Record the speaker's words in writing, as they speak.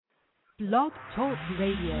Blog Talk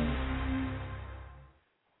Radio.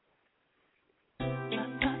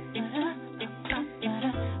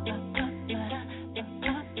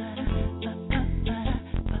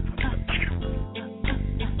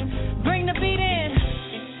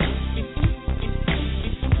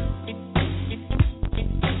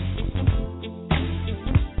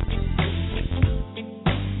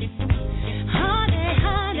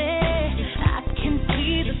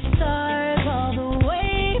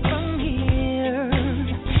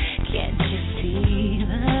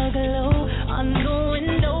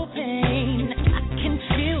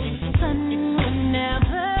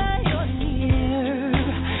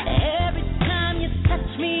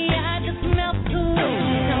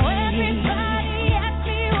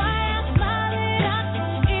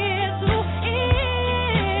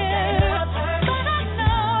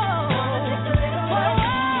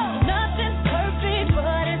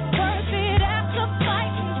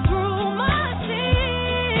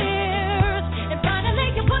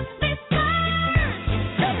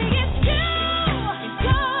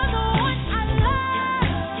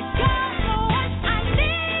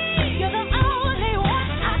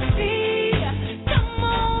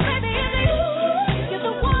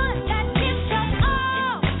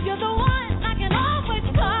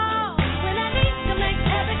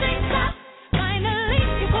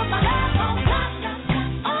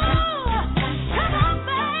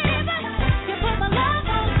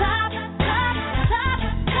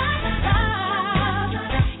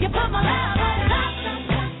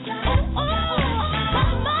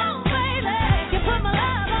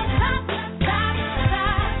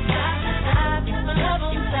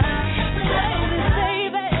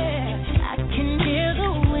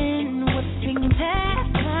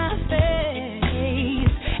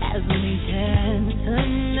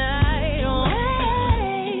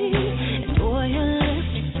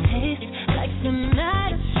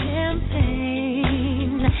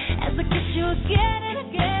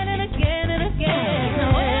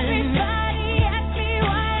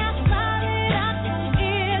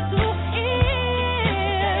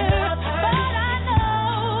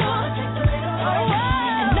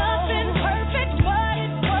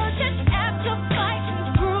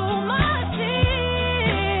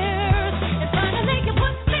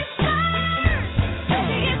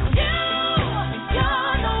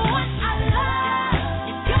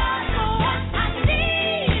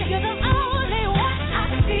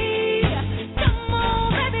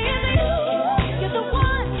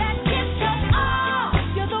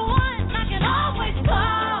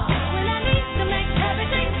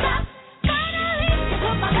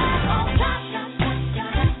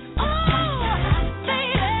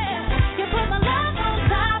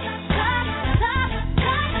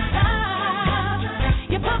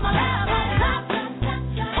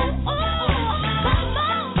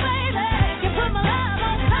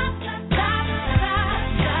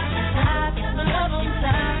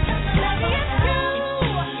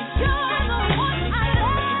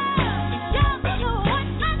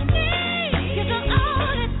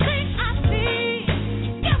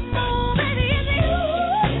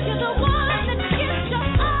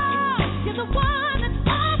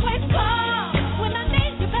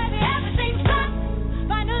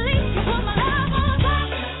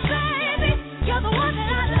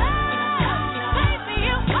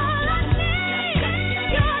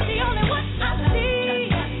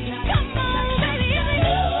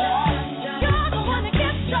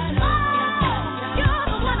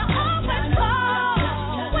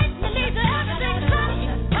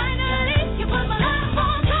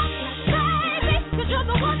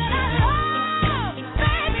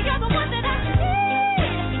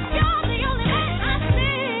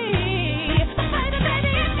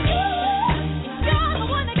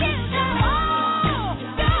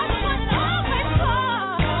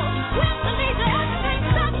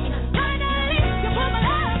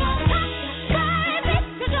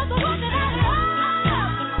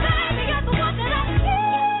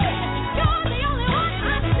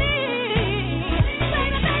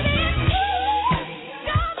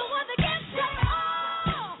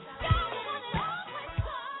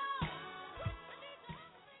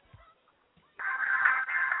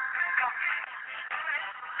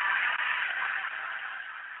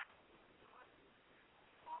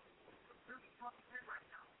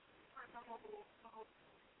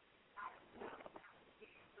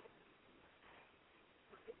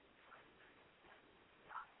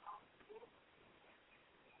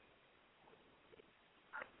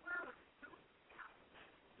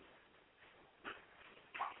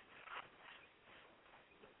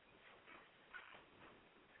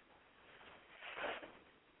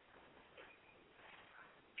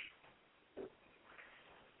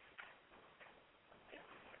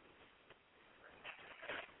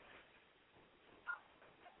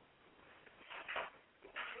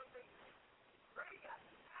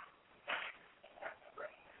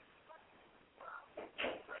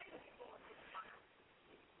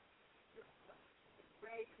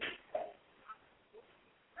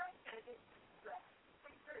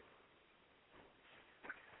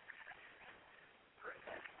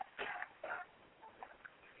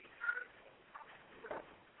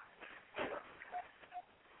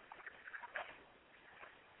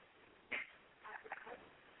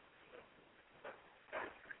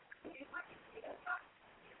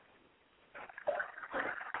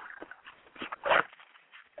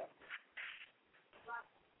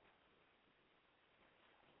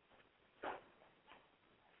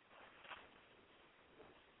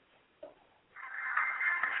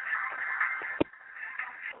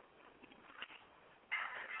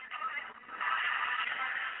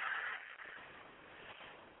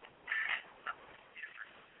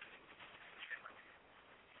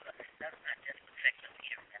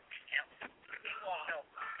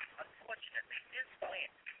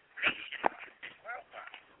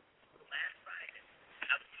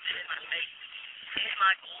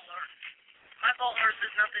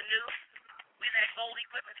 new. We've had gold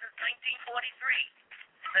equipment since 1943.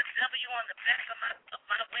 The W on the back of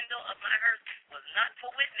my window of my hearse was not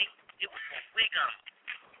for Whitney. It was for Whigham.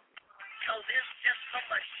 So there's just so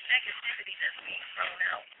much negativity that's being thrown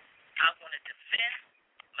out. I want to defend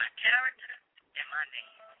my character and my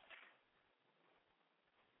name.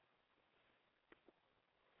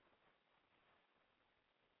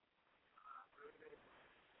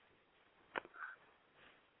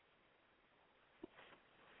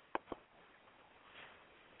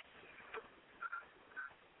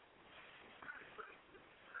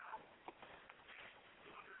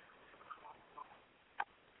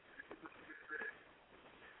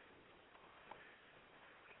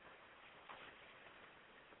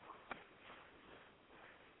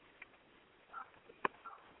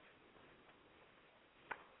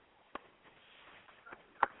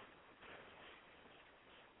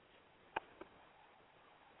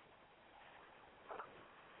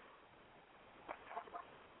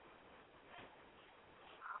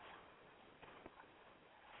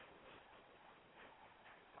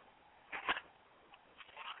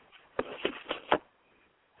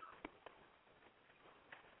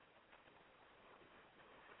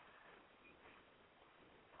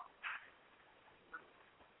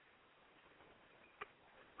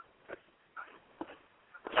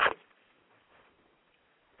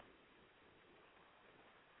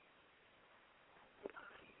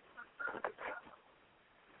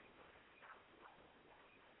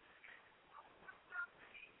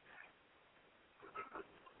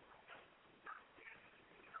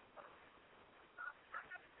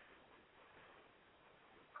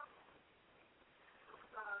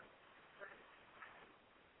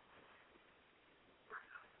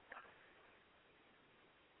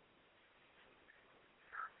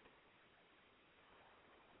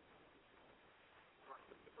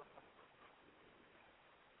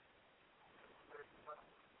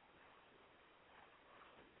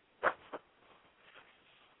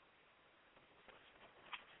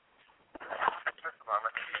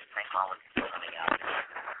 All of you coming out,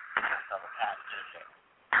 fellow pastors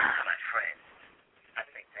and my friends, I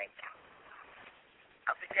say thank you.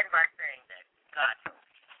 I'll begin by saying that God knows.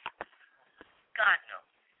 God knows.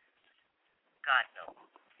 God knows.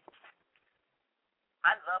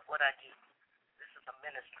 I love what I do. This is a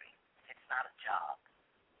ministry. It's not a job.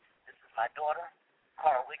 This is my daughter,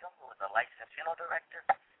 Carolyn Whigham, who is a licensed funeral director.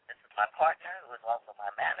 This is my partner, who is also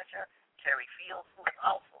my manager, Terry Fields, who is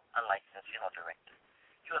also a licensed funeral director.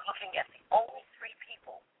 You are looking at the only three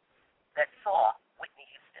people that saw Whitney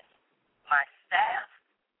Houston. My staff,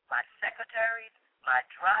 my secretaries, my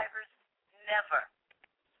drivers never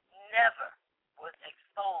was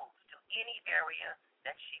exposed to any area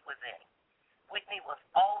that she was in. Whitney was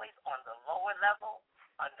always on the lower level,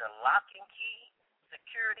 under lock and key,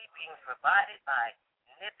 security being provided by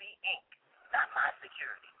Nippy Inc. Not my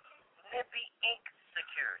security, Nippy Inc.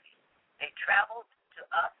 security. They traveled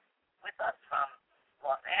with us from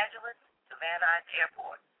Los Angeles to Van Nuys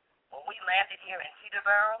Airport. When we landed here in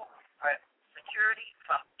Cedarburg, her security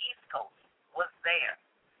from East Coast was there.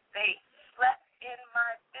 They slept in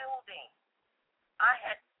my building. I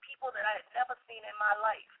had people that I had never seen in my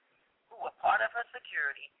life who were part of her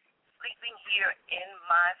security sleeping here in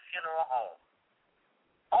my funeral home.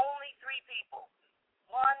 Only three people,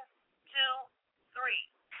 1, 2,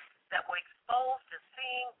 3, that were exposed to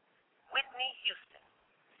seeing Whitney Houston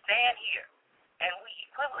stand here. And we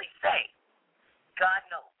equally say, God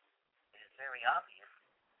knows. It is very obvious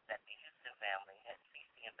that the Houston family has ceased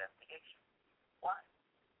the investigation. Why?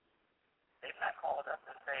 They've not called us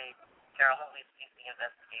and said, Carolyn, we've ceased the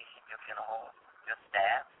investigation. Your funeral home, your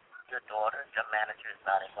staff, your daughter, your manager is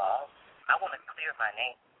not involved. I want to clear my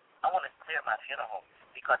name. I want to clear my funeral home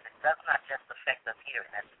because it does not just affect us here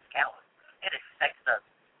in Essex County. It affects us.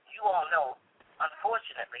 You all know,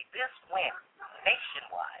 unfortunately, this went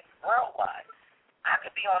nationwide, worldwide. I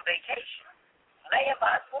could be on vacation, laying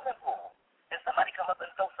by a swimming pool, and somebody come up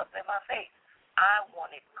and throw something in my face. I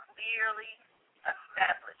want it clearly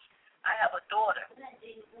established. I have a daughter.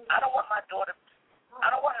 I don't want her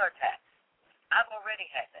attacked. I've already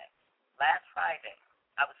had that. Last Friday,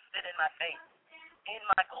 I was spit in my face, in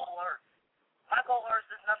my gold hearse. My gold hearse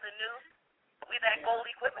is nothing new. We've had gold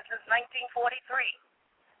equipment since 1943.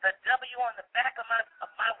 The W on the back of my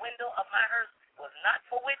window of my hearse was not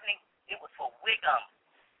for Whitney. It was for Whigham.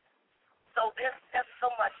 So there's just so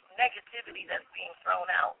much negativity that's being thrown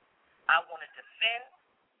out. I want to defend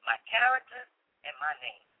my character and my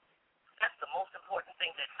name. That's the most important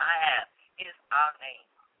thing that I have is our name.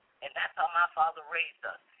 And that's how my father raised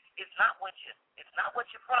us. It's not what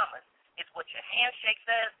you promise. It's what your handshake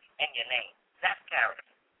says and your name. That's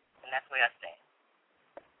character. And that's where I stand.